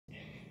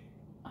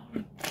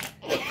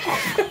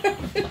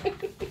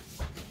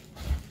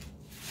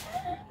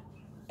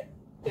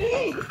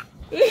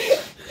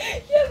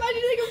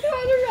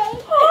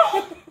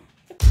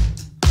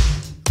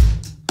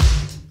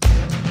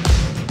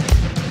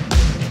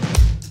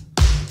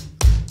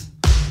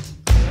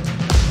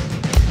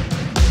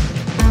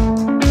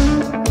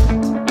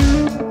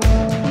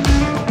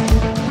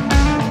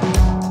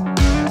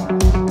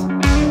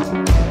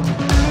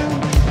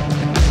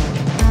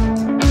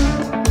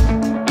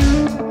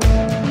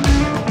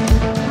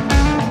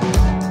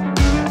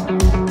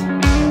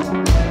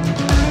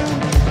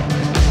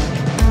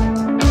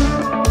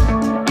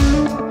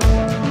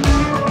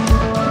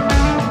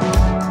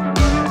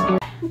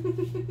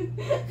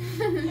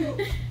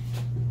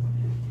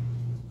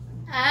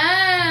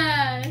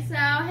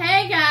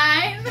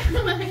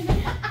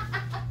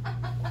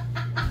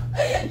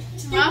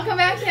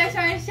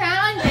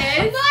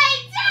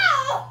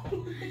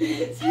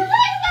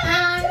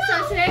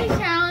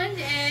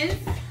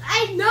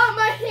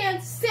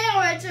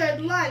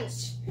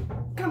lunch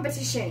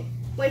competition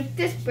when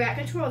this brat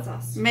controls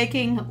us.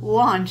 Making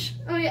lunch.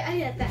 Oh yeah, I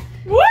get that.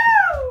 Woo!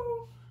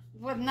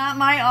 With not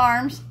my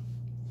arms.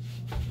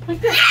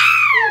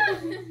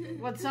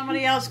 With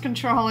somebody else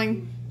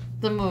controlling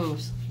the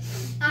moves.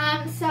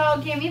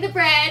 So give me the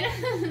bread.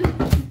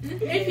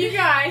 If you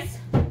guys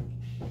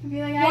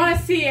want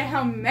to see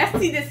how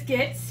messy this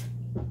gets,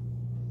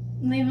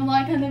 Leave a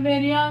like on the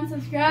video and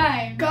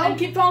subscribe. and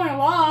keep following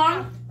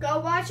along. Go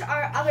watch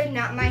our other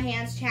Not My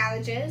Hands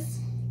challenges.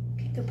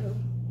 Peekaboo.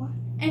 What?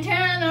 And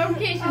turn on the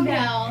notification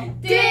bell.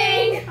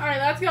 Ding! All right,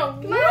 let's go.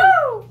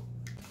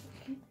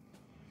 Woo!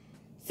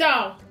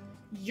 So,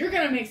 you're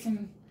going to make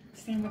some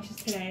sandwiches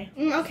today.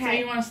 So you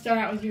Okay. want to start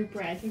out with your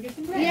bread. So get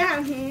some bread.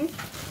 Yeah.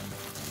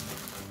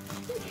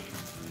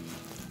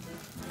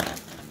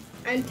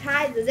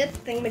 Untie the zip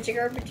thing, but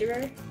jigger.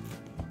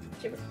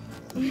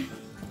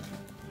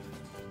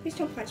 Please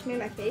don't punch me in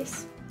my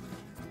face.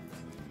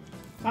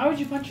 Why would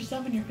you punch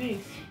yourself in your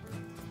face?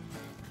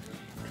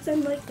 Because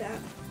I'm like that.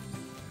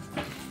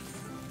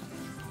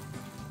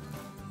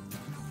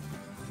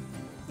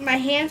 My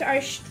hands are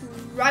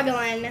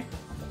struggling.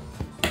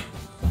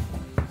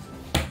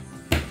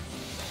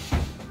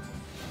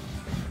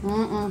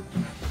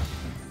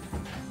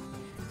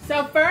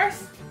 So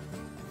first,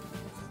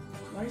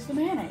 where's the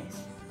mayonnaise?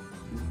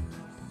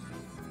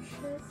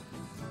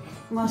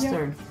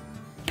 Mustard.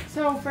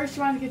 So first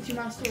you want to get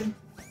your mustard.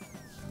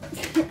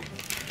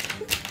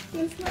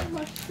 It's not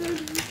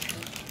mustard.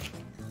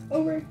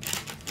 Over.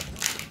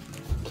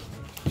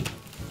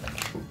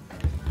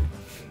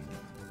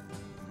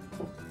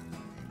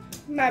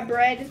 My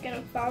bread is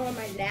gonna fall on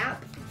my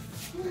lap.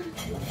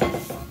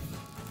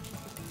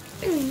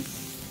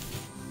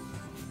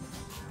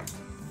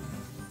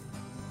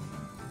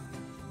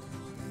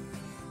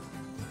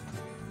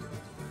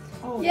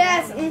 Oh,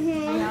 Yes,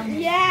 wow.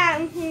 Yeah,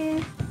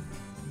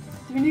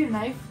 Do we need a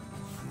knife?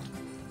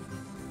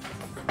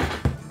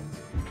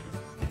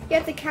 You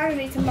have to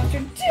carbonate some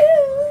mustard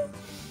too.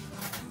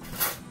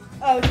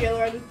 Oh dear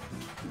Lord.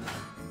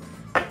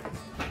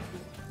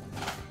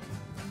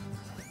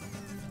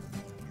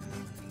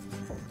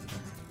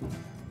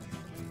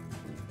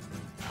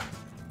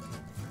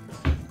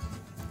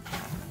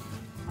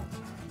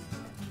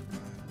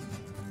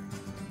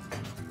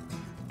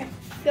 I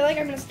feel like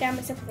I'm gonna stab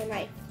myself with a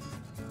knife.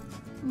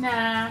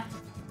 Nah,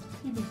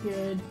 you'd be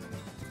good.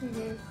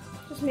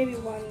 Just maybe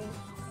one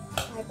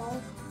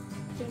eyeball.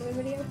 Do another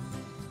video.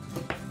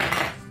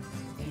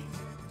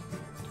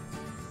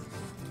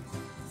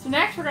 So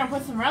next we're gonna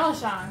put some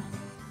relish on.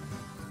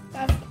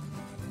 That's...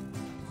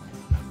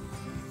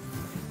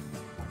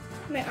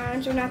 My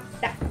arms are not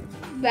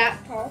that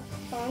tall.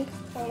 Long.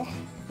 Oh.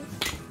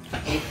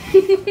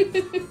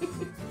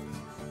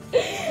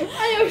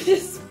 I almost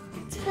just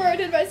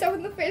squirted myself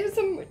in the face with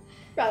some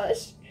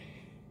relish.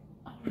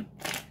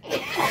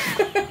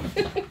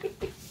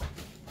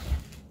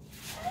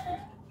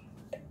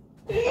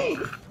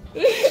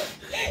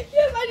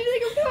 Yeah, I need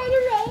like a pound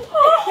of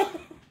relish.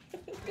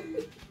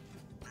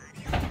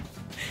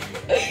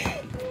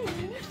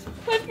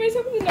 Punch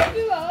myself in the nose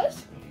with relish.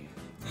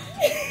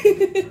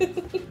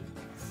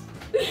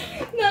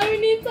 Now we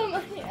need some.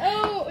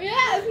 Oh,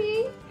 yeah.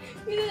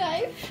 Need a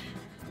knife.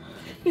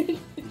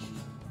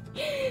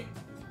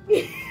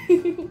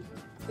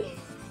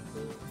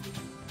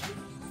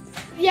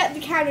 Yeah, the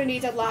counter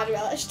needs a lot of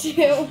relish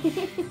too.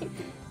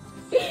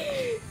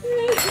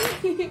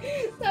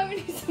 Now we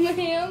need some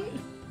ham.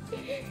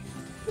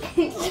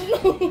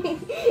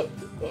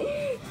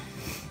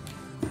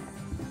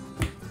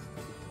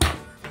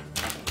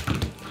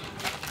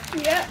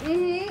 Yeah,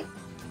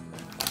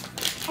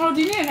 Oh,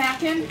 do you need a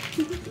napkin?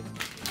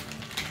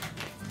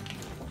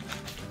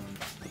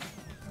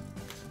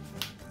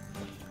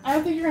 I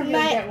don't think you're gonna be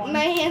able to get one. My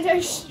hands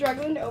are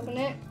struggling to open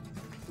it.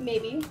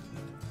 Maybe.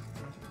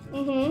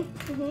 Oh.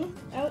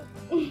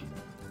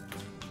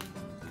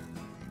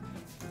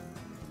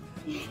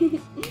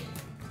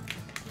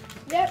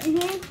 Yep,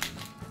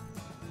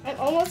 I'm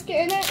almost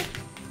getting it.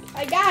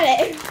 I got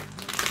it.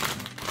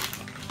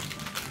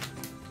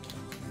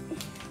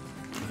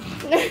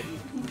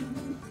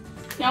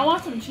 Y'all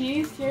want some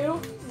cheese too?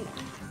 No.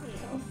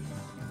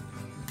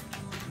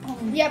 Oh.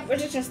 Yep, we're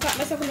just gonna slap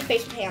myself in the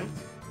face with ham.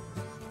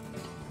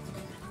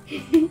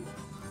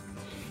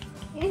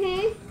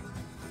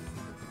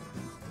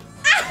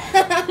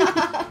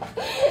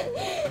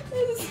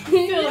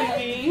 Silly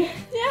me.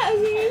 Yeah,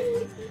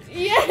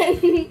 yeah.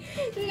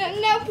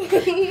 No,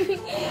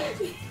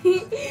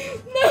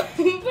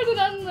 put it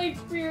on like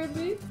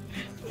weirdly.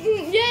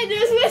 Yeah,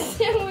 there's my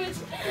sandwich,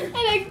 and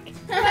my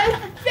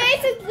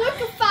face is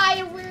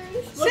liquefied.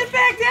 Sit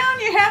back down.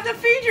 You have to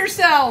feed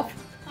yourself.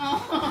 Here,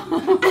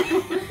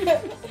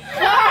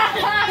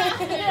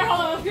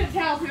 hold on, let's get a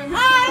towel for you.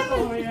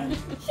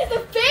 She's a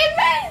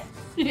favorite.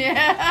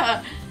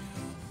 Yeah.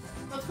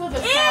 Let's put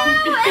this towel.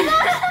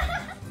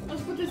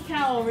 Let's put this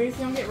towel over you so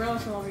you don't get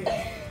relish all over you.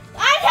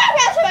 I have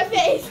that to my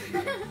face.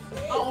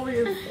 All over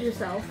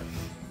yourself.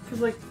 Cause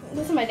like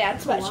This is my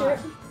dad's sweatshirt.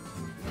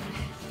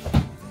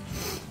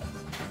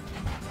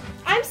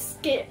 I'm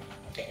scared.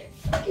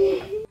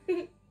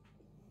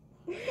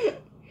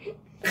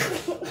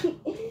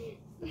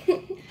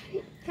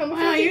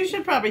 Well, you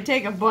should probably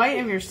take a bite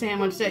of your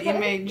sandwich that you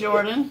made,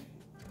 Jordan.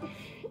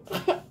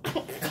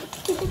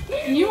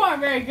 You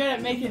aren't very good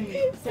at making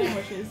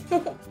sandwiches.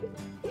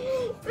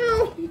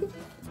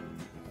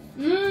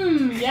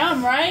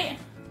 Yum, right?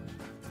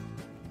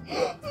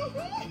 Can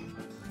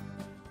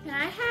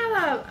I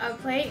have a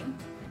plate?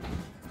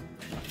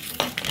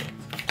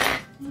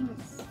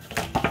 Thanks.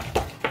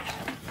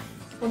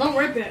 Well, don't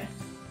rip it.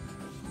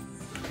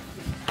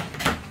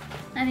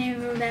 I need to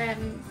move that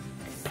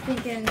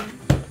stinking.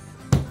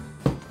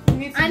 You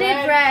need some I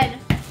need bread.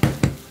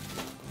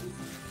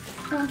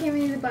 Don't give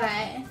me the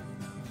butt.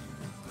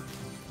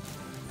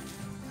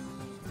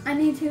 I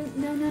need to.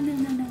 No.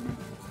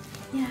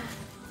 Yeah.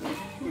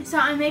 So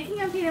I'm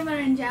making a peanut butter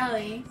and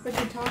jelly. But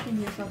you're talking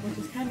to yourself, which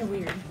is kind of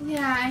weird.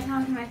 Yeah, I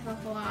talk to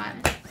myself a lot.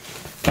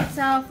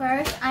 So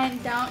first, I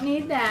don't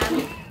need that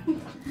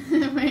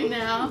right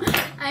now.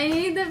 I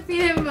need the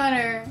peanut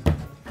butter.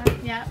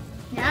 Yep.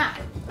 Yeah.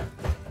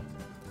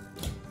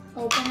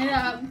 Open it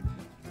up.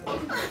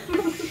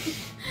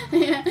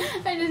 Yeah,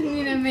 I just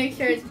need to make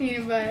sure it's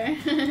peanut butter.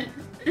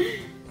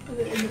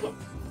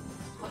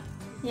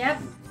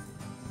 Yep.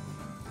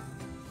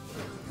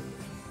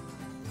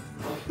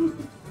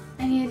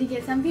 I need to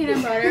get some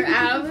peanut butter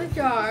out of the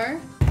jar.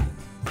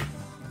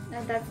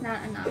 No, that's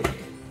not enough.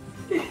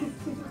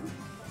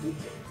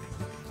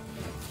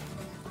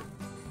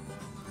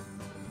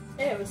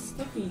 It was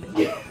sticky.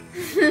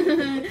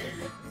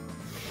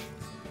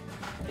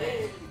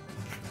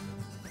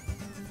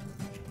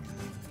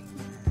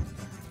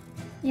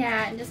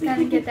 Yeah, just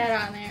gotta get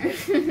that on there.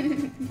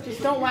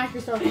 Just don't whack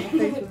yourself in the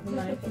face with the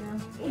knife, you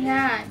know?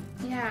 Yeah.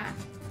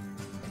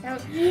 That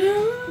was...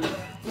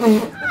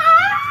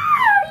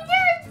 Ah! You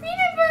got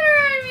peanut butter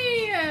on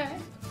me!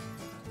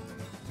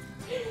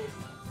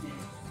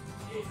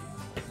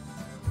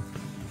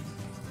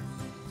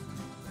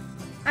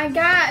 I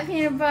got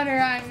peanut butter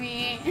on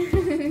me.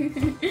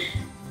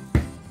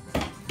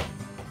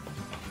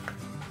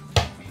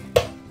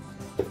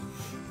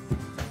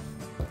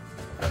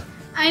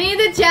 I need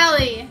the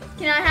jelly.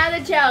 Can I have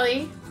the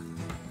jelly?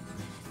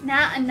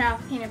 Not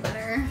enough peanut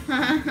butter.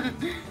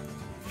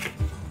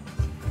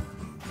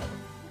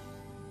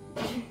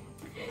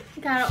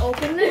 Gotta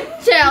open the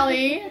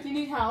jelly. Do you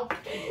need help?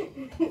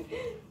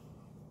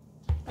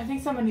 I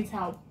think someone needs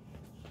help.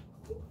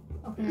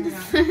 Okay, maybe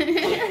not.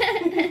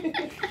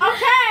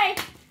 Okay!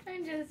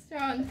 I'm just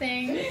throwing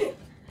things.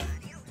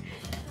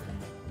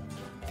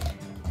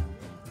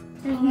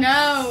 There's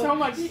no. So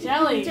much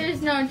jelly.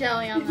 There's no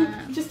jelly on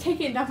that. Just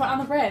take it and dump it on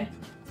the bread.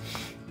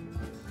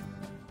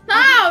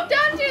 No,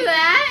 don't do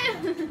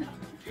that.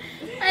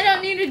 I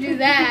don't need to do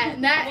that.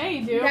 Yeah,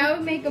 you do. That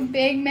would make a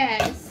big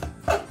mess.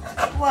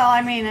 Well,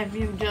 I mean, if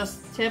you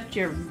just tipped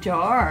your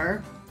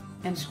jar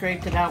and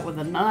scraped it out with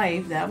a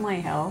knife, that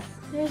might help.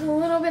 There's a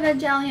little bit of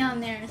jelly on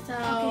there, so.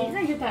 Okay, you're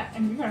gonna get that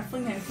and you're gonna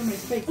fling that in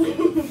somebody's face. So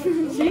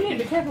you need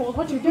to be careful with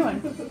what you're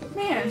doing.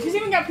 Man, she's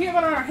even got peanut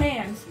butter on her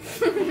hands.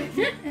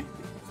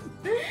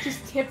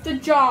 Just tip the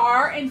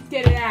jar and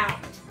get it out.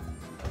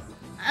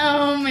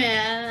 Oh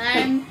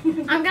man,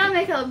 I'm gonna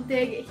make a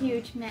big,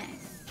 huge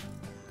mess.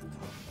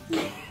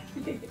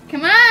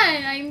 Come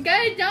on, I'm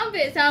gonna dump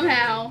it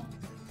somehow.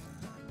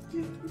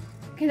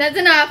 Okay, that's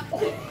enough.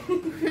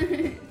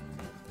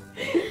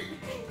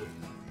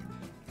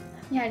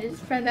 Yeah,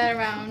 just spread that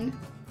around.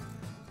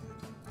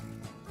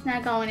 It's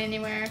not going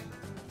anywhere.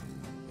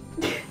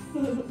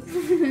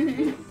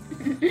 That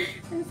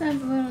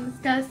sounds a little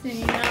disgusting,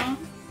 you know?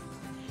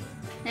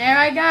 There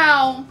I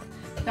go.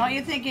 Don't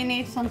you think you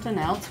need something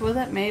else with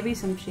it? Maybe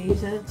some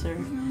Cheez-Its or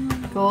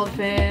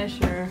goldfish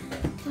or...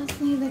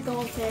 Just need the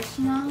goldfish,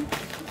 you know?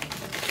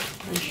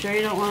 Are you sure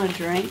you don't want a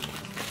drink?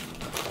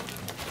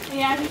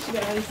 Yeah, I think she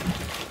does.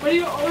 What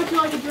would you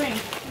like to drink?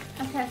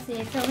 A Pepsi,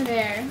 it's over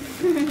there.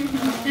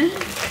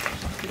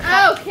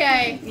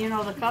 Okay. You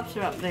know, the cups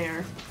are up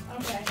there.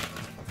 Okay.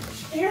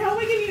 Here, how about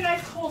we give you a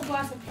nice cold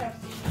glass of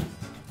Pepsi?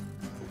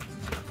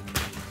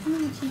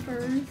 Oh,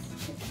 cheapers.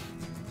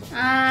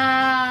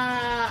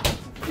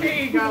 There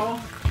you go.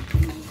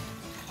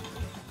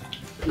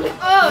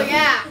 Oh,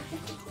 yeah.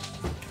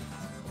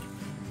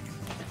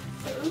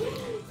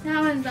 That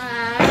was,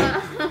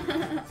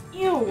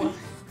 Ew.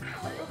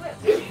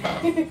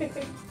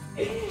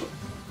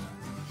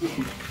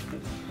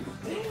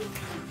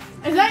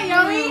 Is that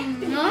yummy?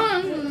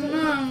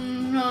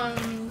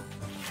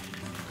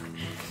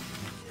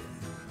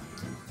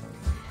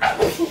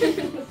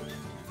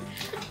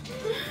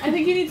 I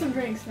think you need some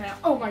drinks now.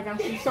 Oh my gosh,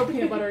 you're so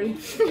peanut buttery.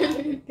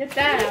 Get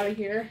that out of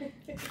here.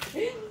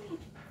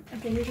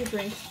 Okay, here's your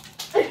drink.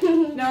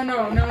 No.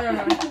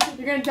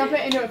 You're gonna dump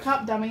it into a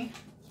cup, dummy.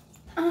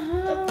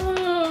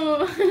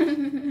 Oh.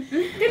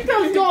 Get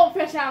those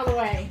goldfish out of the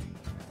way.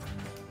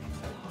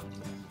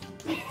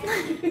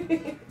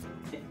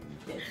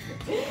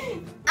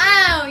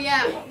 Oh,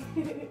 yeah.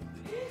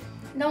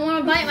 Don't want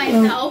to bite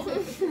myself.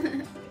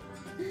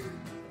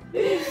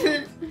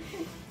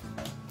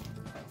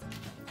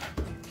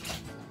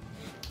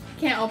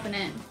 Can't open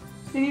it.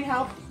 Do you need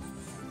help?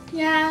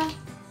 Yeah.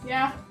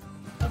 Yeah?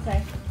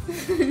 Okay.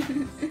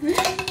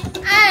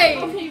 Hey!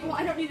 Okay, well,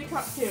 I don't need the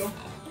cup too.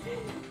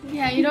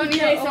 Yeah, you don't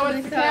need Okay, to so open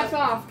it's the the cap's cup.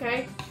 off,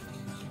 okay?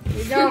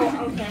 Here you go.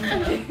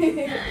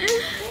 Okay.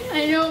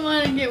 I don't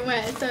want to get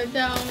wet, so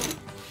don't.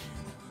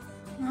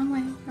 Wrong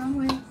way, wrong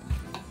way.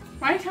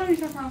 Why are you telling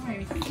yourself wrong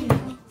way?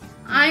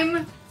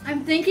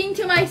 I'm thinking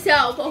to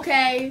myself,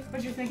 okay?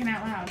 What you're thinking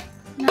out loud.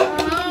 No.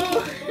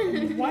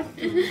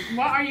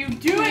 What are you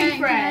doing, Can I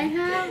Fred?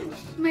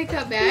 have my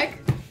cup back?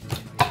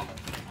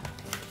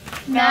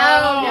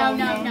 No.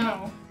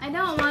 No. I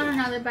don't want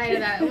another bite of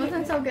that. It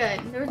wasn't so good.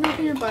 There was no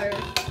peanut butter.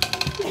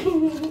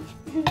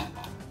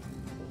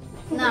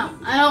 No,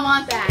 I don't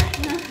want that.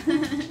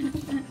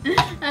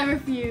 I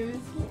refuse.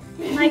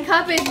 My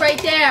cup is right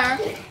there.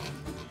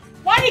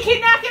 Why do you keep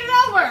knocking it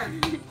over?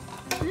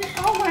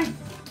 Oh my.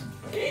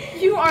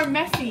 You are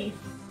messy.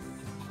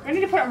 I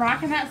need to put a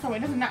rock in that so it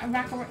doesn't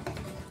knock over.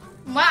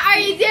 What are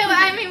you doing?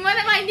 I mean, what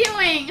am I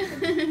doing?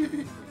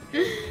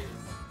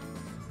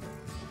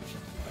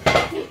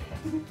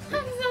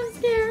 I'm so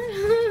scared.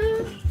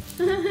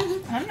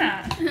 I'm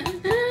not.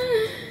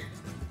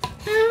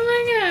 Oh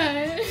my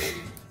god.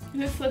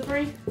 Is it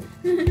slippery?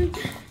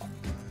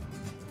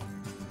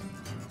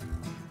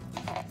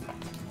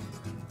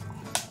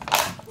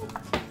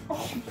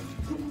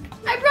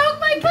 I broke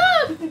my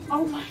cup!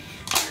 Oh my.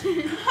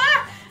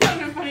 Ha! That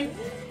was funny.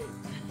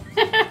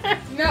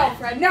 No,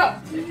 Fred, no.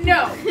 No.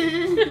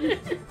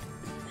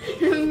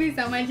 It would be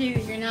so much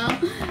easier now.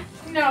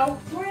 No.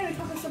 We're gonna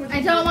cover so much.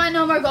 I don't want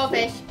no more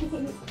goldfish.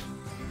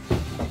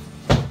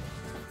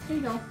 Here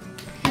you go.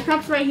 The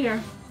cup's right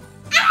here.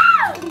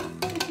 Ow!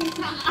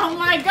 Oh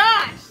my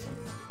gosh!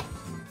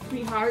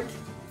 Sweetheart.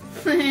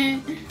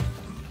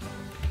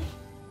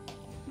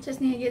 Just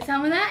need to get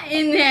some of that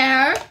in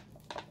there.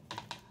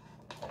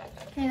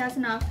 Okay, that's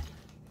enough.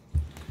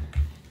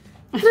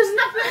 There's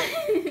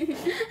nothing.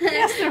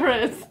 Yes, there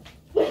is.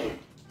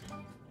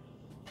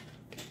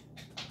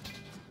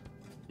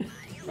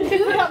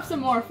 Fill it up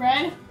some more,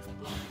 Fred.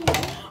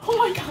 Oh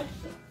my god.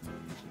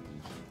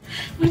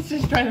 Let's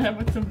just try that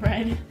with some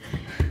bread.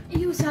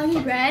 Ew, soggy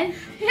bread.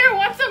 Here,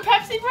 want some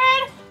Pepsi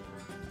bread?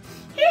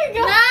 Here you go.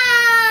 No!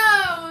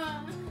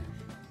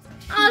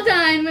 All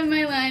done with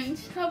my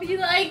lunch. Hope you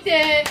liked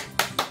it.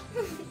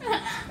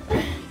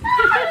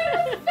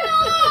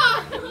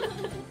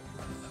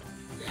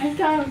 I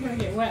thought I was gonna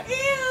get wet.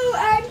 Ew,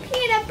 I'm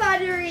peanut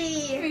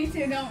buttery. Me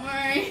too, don't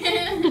worry.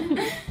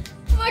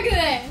 Look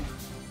at this.